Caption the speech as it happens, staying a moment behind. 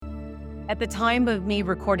At the time of me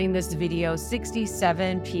recording this video,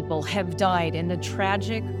 67 people have died in the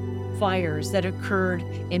tragic fires that occurred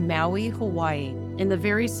in Maui, Hawaii, in the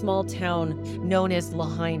very small town known as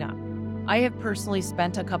Lahaina. I have personally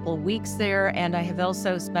spent a couple weeks there, and I have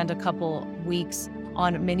also spent a couple weeks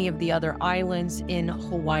on many of the other islands in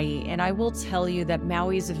Hawaii. And I will tell you that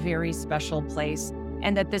Maui is a very special place,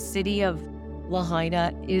 and that the city of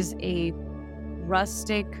Lahaina is a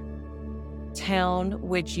rustic town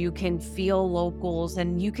which you can feel locals,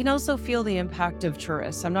 and you can also feel the impact of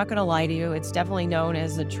tourists. I'm not going to lie to you, it's definitely known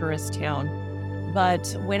as a tourist town.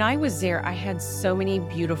 But when I was there, I had so many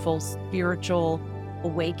beautiful spiritual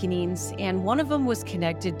awakenings, and one of them was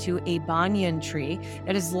connected to a banyan tree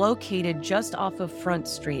that is located just off of Front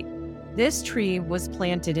Street. This tree was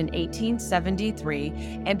planted in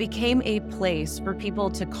 1873 and became a place for people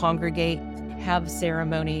to congregate, have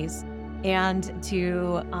ceremonies, and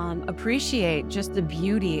to appreciate just the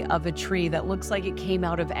beauty of a tree that looks like it came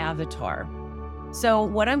out of Avatar. So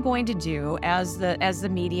what I'm going to do as the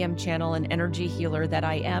medium channel and energy healer that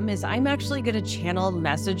I am is I'm actually going to channel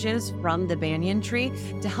messages from the banyan tree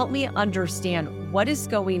to help me understand what is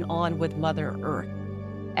going on with Mother Earth.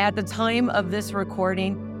 At the time of this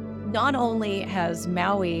recording, not only has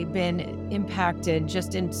Maui been impacted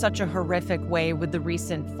just in such a horrific way with the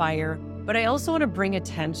recent fire, but I also want to bring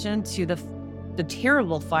attention to the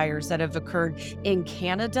terrible fires that have occurred in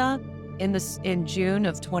Canada in June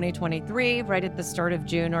of 2023, right at the start of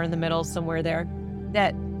June or in the middle, somewhere there,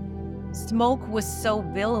 that smoke was so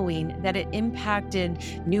billowing that it impacted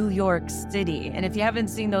New York City. And if you haven't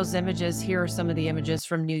seen those images, here are some of the images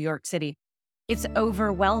from New York City. It's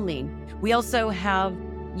overwhelming. We also have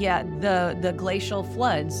the glacial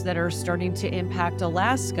floods that are starting to impact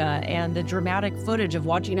Alaska, and the dramatic footage of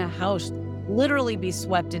watching a house literally be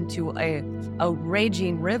swept into a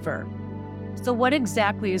raging river. So what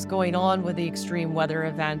exactly is going on with the extreme weather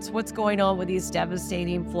events? What's going on with these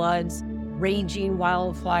devastating floods, raging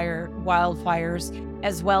wildfires,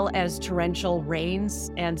 as well as torrential rains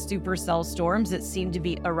and supercell storms that seem to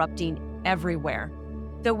be erupting everywhere?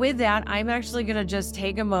 So with that, I'm actually going to just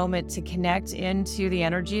take a moment to connect into the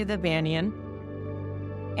energy of the banyan.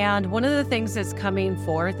 And one of the things that's coming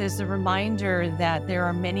forth is a reminder that there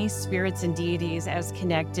are many spirits and deities as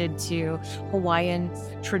connected to Hawaiian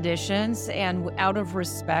traditions. And out of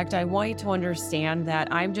respect, I want you to understand that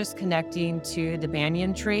I'm just connecting to the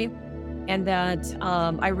banyan tree, and that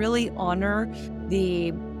I really honor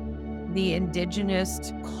the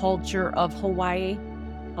indigenous culture of Hawaii.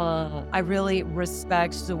 I really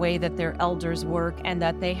respect the way that their elders work, and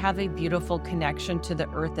that they have a beautiful connection to the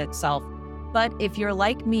earth itself. But if you're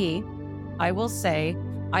like me, I will say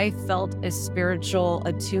I felt a spiritual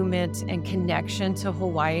attunement and connection to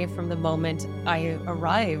Hawaii from the moment I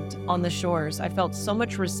arrived on the shores. I felt so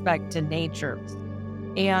much respect to nature.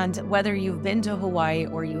 And whether you've been to Hawaii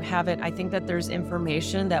or you haven't, I think that there's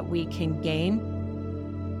information that we can gain.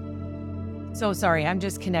 So sorry, I'm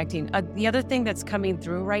just connecting. The other thing that's coming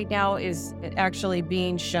through right now is actually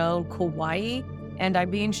being shown Kauai. And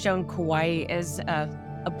I'm being shown Kauai as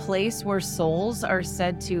a place where souls are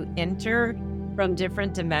said to enter from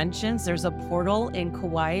different dimensions. There's a portal in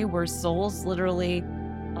Kauai where souls literally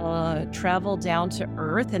travel down to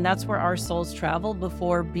earth. And that's where our souls travel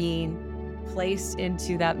before being placed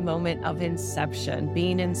into that moment of inception,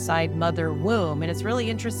 being inside mother womb. And it's really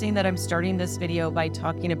interesting that I'm starting this video by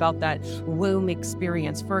talking about that womb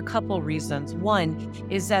experience for a couple reasons. One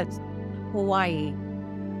is that Hawaii,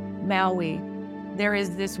 Maui, there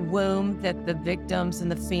is this womb that the victims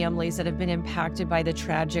and the families that have been impacted by the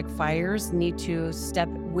tragic fires need to step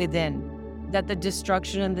within. That the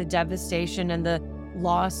destruction and the devastation and the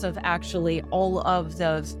loss of actually all of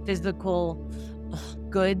the physical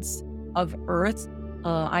goods of earth,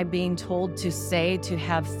 I'm being told to say, to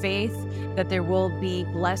have faith that there will be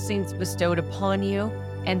blessings bestowed upon you,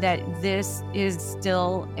 and that this is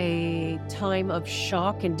still a time of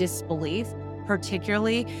shock and disbelief,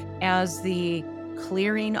 particularly as the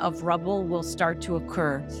clearing of rubble will start to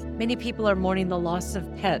occur. Many people are mourning the loss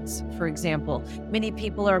of pets, for example. Many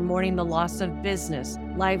people are mourning the loss of business,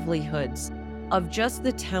 livelihoods, of just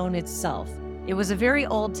the town itself. It was a very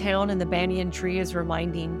old town, and the banyan tree is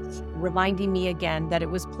reminding me again that it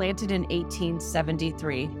was planted in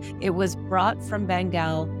 1873. It was brought from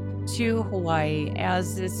Bengal to Hawaii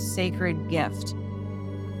as this sacred gift.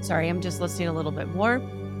 Sorry, I'm just listening a little bit more.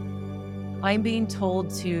 I'm being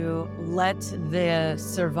told to let the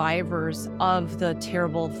survivors of the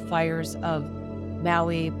terrible fires of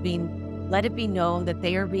Maui let it be known that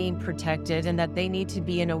they are being protected, and that they need to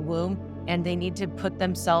be in a womb, and they need to put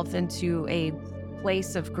themselves into a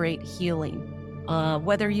place of great healing.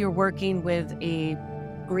 Whether you're working with a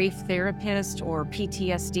grief therapist or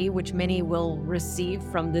PTSD, which many will receive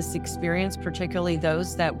from this experience, particularly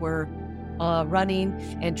those that were running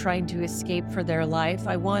and trying to escape for their life,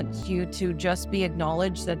 I want you to just be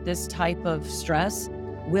acknowledged that this type of stress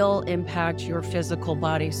will impact your physical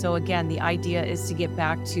body. So again, the idea is to get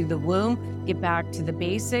back to the womb, get back to the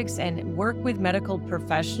basics, and work with medical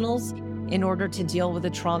professionals in order to deal with the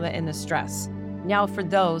trauma and the stress. Now, for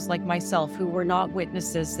those like myself who were not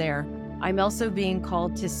witnesses there, I'm also being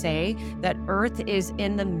called to say that Earth is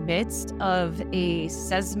in the midst of a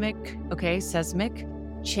seismic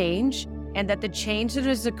change, and that the change that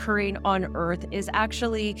is occurring on Earth is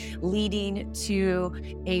actually leading to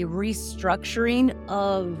a restructuring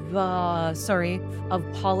of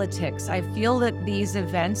politics. I feel that these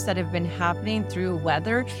events that have been happening through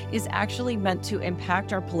weather is actually meant to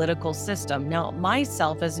impact our political system. Now,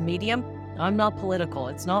 myself as a medium, I'm not political.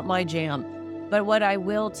 It's not my jam. But what I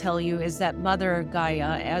will tell you is that Mother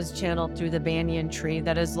Gaia, as channeled through the banyan tree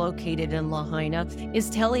that is located in Lahaina, is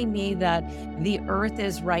telling me that the Earth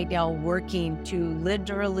is right now working to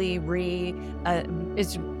literally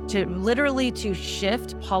to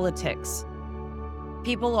shift politics.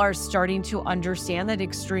 People are starting to understand that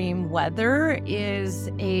extreme weather is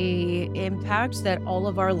an impact that all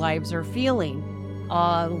of our lives are feeling.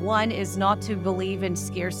 One is not to believe in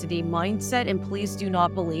scarcity mindset, and please do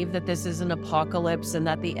not believe that this is an apocalypse and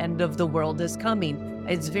that the end of the world is coming.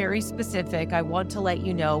 It's very specific. I want to let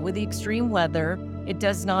you know, with the extreme weather, it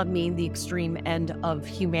does not mean the extreme end of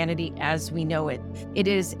humanity as we know it. It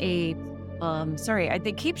is a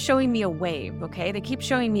they keep showing me a wave, okay? They keep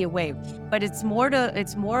showing me a wave, but it's more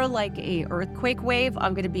like a earthquake wave.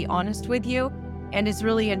 I'm going to be honest with you. And it's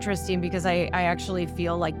really interesting because I actually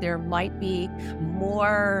feel like there might be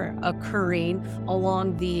more occurring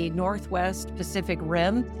along the Northwest Pacific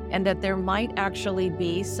Rim, and that there might actually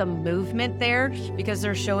be some movement there, because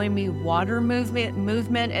they're showing me water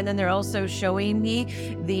movement, and then they're also showing me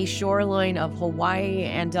the shoreline of Hawaii,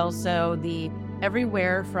 and also the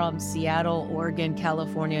everywhere from Seattle, Oregon,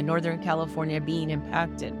 California, Northern California being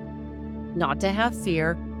impacted. Not to have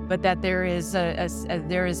fear, but that there is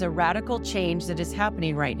a radical change that is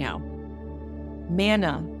happening right now.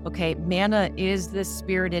 Mana, okay? Mana is the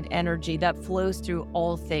spirited energy that flows through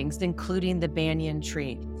all things, including the banyan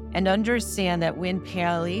tree. And understand that when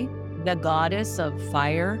Pali, the goddess of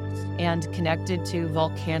fire and connected to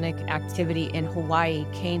volcanic activity in Hawaii,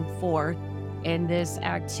 came forth in this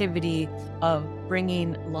activity of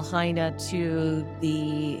bringing Lahaina to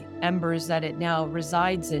the embers that it now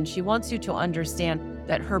resides in, she wants you to understand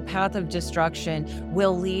that her path of destruction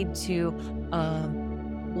will lead to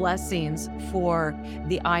blessings for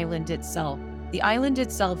the island itself. The island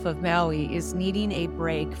itself of Maui is needing a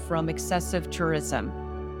break from excessive tourism.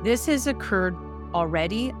 This has occurred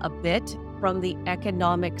already a bit from the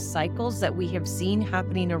economic cycles that we have seen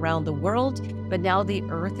happening around the world, but now the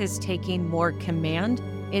Earth is taking more command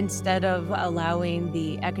instead of allowing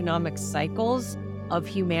the economic cycles of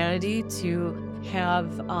humanity to have,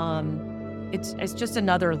 it's just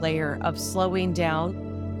another layer of slowing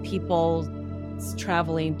down people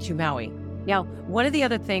traveling to Maui. Now, one of the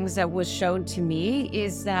other things that was shown to me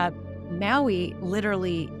is that Maui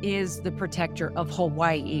literally is the protector of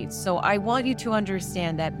Hawaii. So I want you to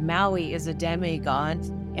understand that Maui is a demigod,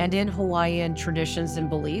 and in Hawaiian traditions and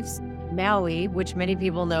beliefs, Maui, which many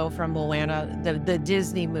people know from Moana, the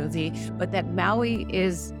Disney movie, but that Maui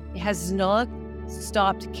has not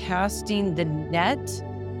stopped casting the net,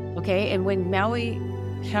 okay? And when Maui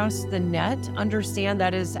casts the net, understand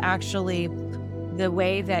that is actually the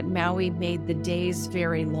way that Maui made the days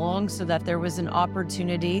very long so that there was an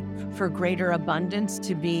opportunity for greater abundance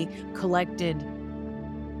to be collected.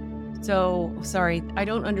 So, sorry, I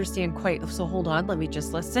don't understand quite. So hold on, let me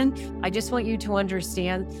just listen. I just want you to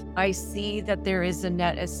understand, I see that there is a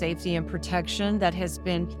net of safety and protection that has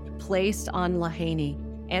been placed on Lahaina,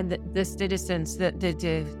 and the citizens, the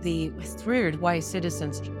weird white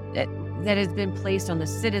citizens, that has been placed on the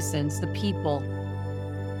citizens, the people,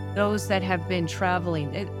 those that have been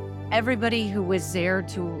traveling. Everybody who was there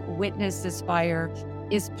to witness this fire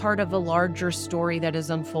is part of a larger story that is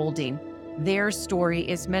unfolding. Their story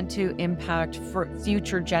is meant to impact for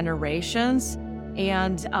future generations,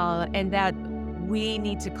 and that we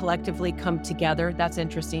need to collectively come together. That's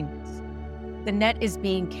interesting. The net is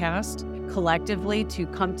being cast collectively to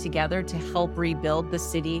come together to help rebuild the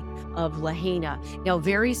city of Lahaina. Now,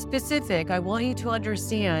 very specific, I want you to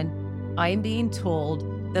understand, I'm being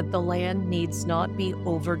told that the land needs not be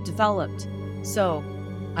overdeveloped. So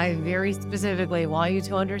I very specifically want you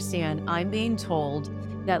to understand, I'm being told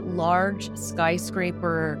that large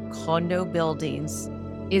skyscraper condo buildings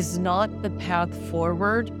is not the path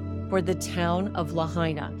forward for the town of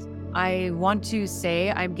Lahaina. I want to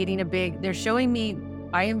say they're showing me,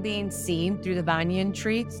 I am being seen through the banyan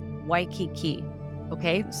tree, Waikiki.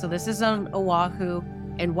 Okay, so this is on Oahu,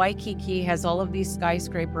 and Waikiki has all of these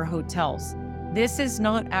skyscraper hotels. This is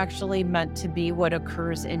not actually meant to be what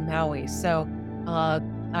occurs in Maui. So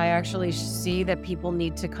I actually see that people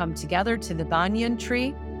need to come together to the banyan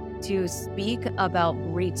tree to speak about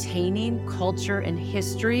retaining culture and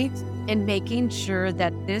history and making sure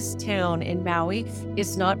that this town in Maui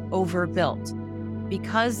is not overbuilt.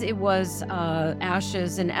 Because it was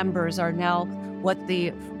ashes and embers are now what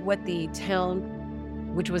the town,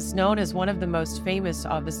 which was known as one of the most famous,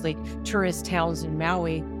 obviously, tourist towns in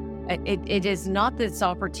Maui. It is not this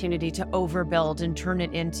opportunity to overbuild and turn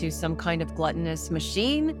it into some kind of gluttonous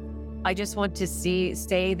machine. I just want to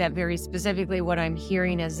say that very specifically what I'm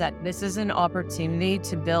hearing is that this is an opportunity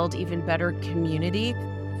to build even better community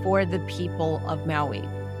for the people of Maui.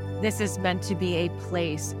 This is meant to be a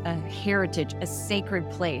place, a heritage, a sacred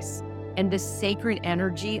place. And the sacred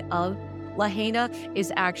energy of Lahaina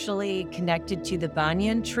is actually connected to the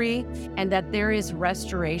banyan tree, and that there is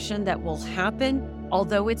restoration that will happen,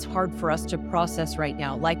 although it's hard for us to process right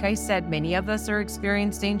now. Like I said, many of us are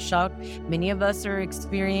experiencing shock. Many of us are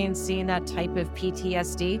experiencing that type of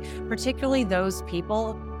PTSD, particularly those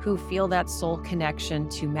people who feel that soul connection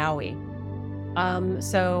to Maui.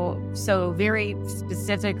 So very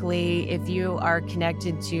specifically, if you are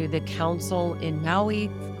connected to the council in Maui,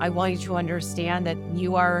 I want you to understand that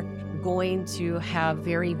you are going to have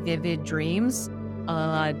very vivid dreams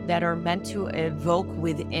that are meant to evoke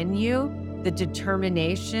within you the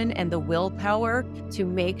determination and the willpower to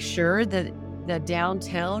make sure that the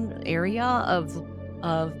downtown area of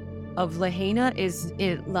Lahaina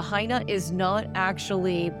is not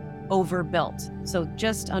actually overbuilt. So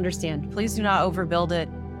just understand, please do not overbuild it.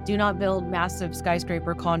 Do not build massive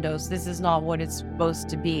skyscraper condos. This is not what it's supposed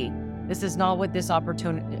to be. This is not what this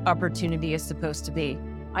opportunity is supposed to be.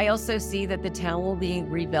 I also see that the town will be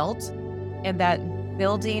rebuilt, and that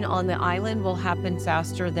building on the island will happen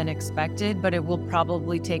faster than expected, but it will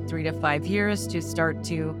probably take 3 to 5 years to start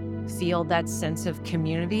to feel that sense of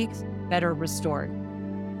community better restored.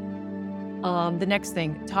 The next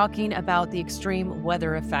thing, talking about the extreme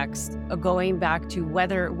weather effects, going back to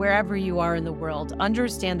weather, wherever you are in the world,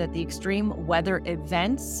 understand that the extreme weather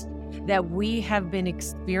events that we have been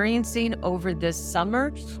experiencing over this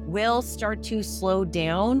summer will start to slow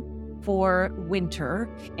down for winter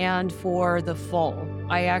and for the fall.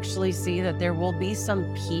 I actually see that there will be some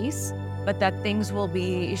peace, but that things will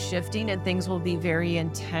be shifting and things will be very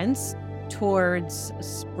intense towards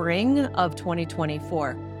spring of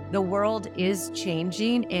 2024. The world is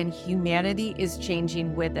changing and humanity is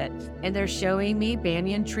changing with it. And they're showing me,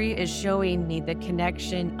 banyan tree is showing me the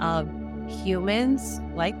connection of humans,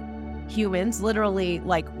 literally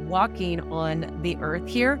like walking on the earth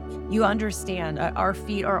here. You understand, our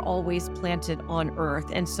feet are always planted on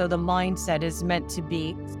earth. And so the mindset is meant to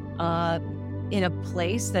be in a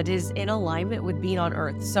place that is in alignment with being on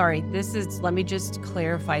earth. Sorry, let me just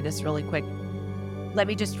clarify this really quick. Let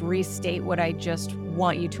me just restate what I just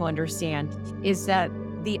want you to understand, is that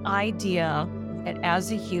the idea that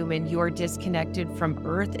as a human, you are disconnected from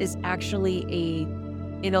earth is actually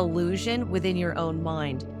an illusion within your own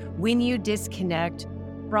mind. When you disconnect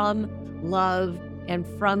from love and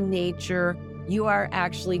from nature, you are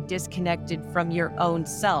actually disconnected from your own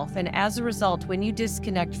self. And as a result, when you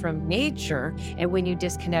disconnect from nature and when you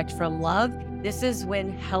disconnect from love, this is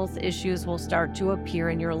when health issues will start to appear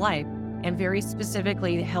in your life. And very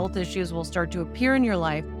specifically, health issues will start to appear in your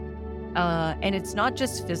life. And it's not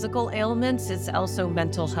just physical ailments, it's also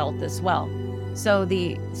mental health as well. So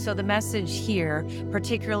the message here,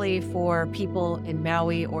 particularly for people in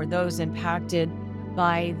Maui or those impacted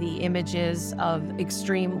by the images of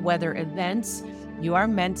extreme weather events, you are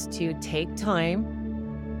meant to take time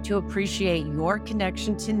to appreciate your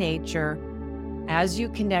connection to nature. As you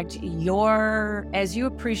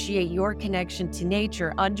appreciate your connection to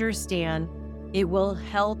nature, understand it will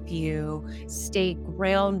help you stay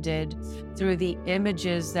grounded through the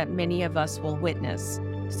images that many of us will witness.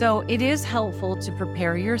 So it is helpful to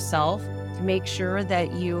prepare yourself to make sure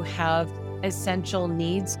that you have essential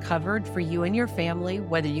needs covered for you and your family,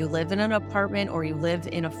 whether you live in an apartment or you live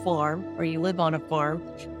in a farm or you live on a farm.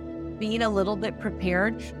 Being a little bit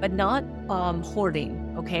prepared, but not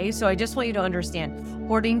hoarding, okay? So I just want you to understand,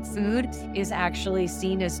 hoarding food is actually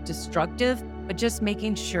seen as destructive, but just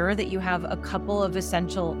making sure that you have a couple of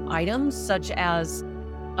essential items, such as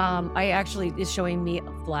I actually is showing me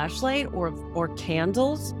a flashlight or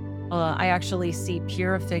candles. I actually see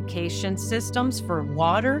purification systems for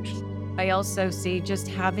water. I also see just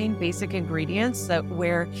having basic ingredients that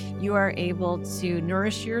where you are able to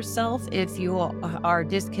nourish yourself if you are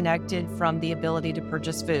disconnected from the ability to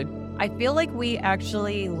purchase food. I feel like we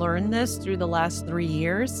actually learned this through the last 3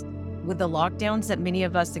 years with the lockdowns that many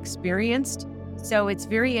of us experienced. So it's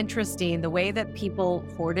very interesting the way that people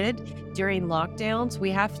hoarded during lockdowns.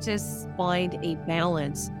 We have to find a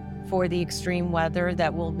balance for the extreme weather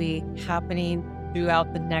that will be happening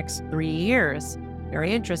throughout the next 3 years.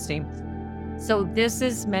 Very interesting. So this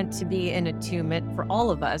is meant to be an attunement for all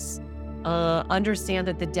of us. Understand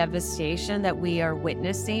that the devastation that we are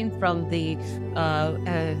witnessing from the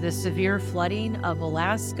severe flooding of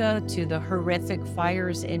Alaska to the horrific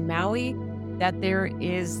fires in Maui, that there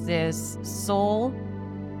is this soul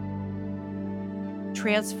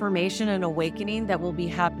transformation and awakening that will be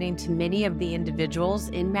happening to many of the individuals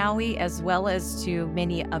in Maui as well as to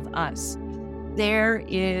many of us. There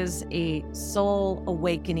is a soul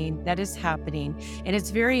awakening that is happening. And it's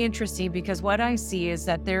very interesting because what I see is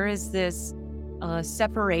that there is this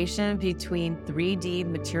separation between 3D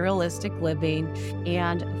materialistic living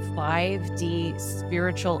and 5D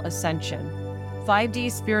spiritual ascension. 5D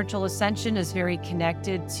spiritual ascension is very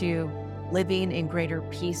connected to living in greater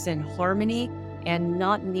peace and harmony and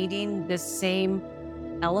not needing the same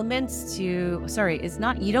elements it's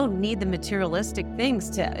not, you don't need the materialistic things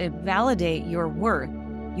to validate your worth.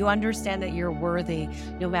 You understand that you're worthy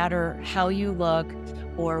no matter how you look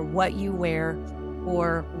or what you wear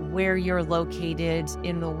or where you're located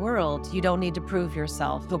in the world. You don't need to prove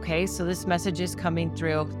yourself, okay? So this message is coming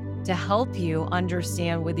through to help you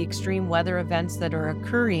understand with the extreme weather events that are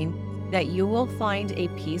occurring that you will find a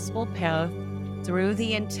peaceful path through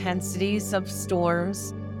the intensities of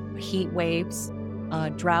storms, heat waves,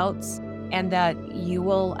 droughts, and that you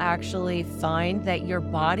will actually find that your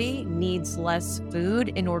body needs less food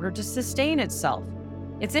in order to sustain itself.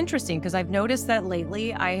 It's interesting because I've noticed that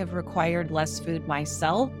lately I have required less food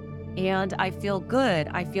myself and I feel good.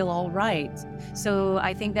 I feel all right. So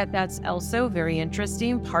I think that that's also very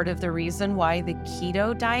interesting. Part of the reason why the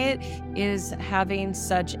keto diet is having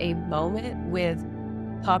such a moment with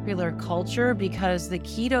popular culture, because the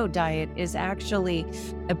keto diet is actually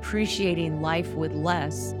appreciating life with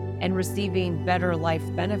less and receiving better life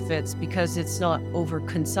benefits because it's not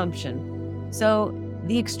overconsumption. So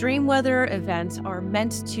the extreme weather events are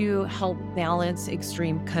meant to help balance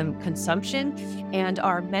extreme consumption and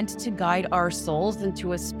are meant to guide our souls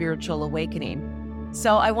into a spiritual awakening.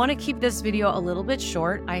 So I want to keep this video a little bit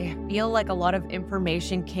short. I feel like a lot of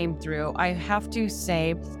information came through. I have to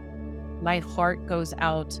say, my heart goes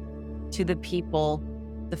out to the people,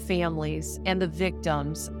 the families, and the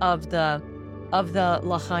victims of the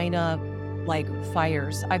Lahaina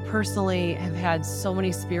fires. I personally have had so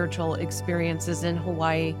many spiritual experiences in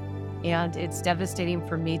Hawaii, and it's devastating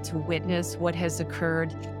for me to witness what has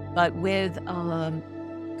occurred. But with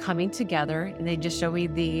coming together, and they just show me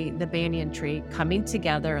the banyan tree, coming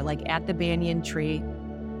together like at the banyan tree,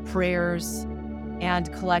 prayers,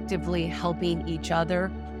 and collectively helping each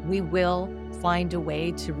other, we will find a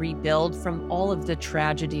way to rebuild from all of the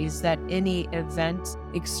tragedies that any event,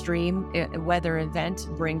 extreme weather event,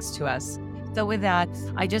 brings to us. So with that,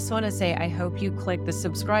 I just want to say I hope you click the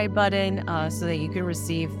subscribe button so that you can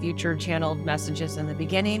receive future channeled messages in the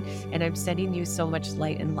beginning. And I'm sending you so much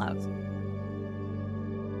light and love.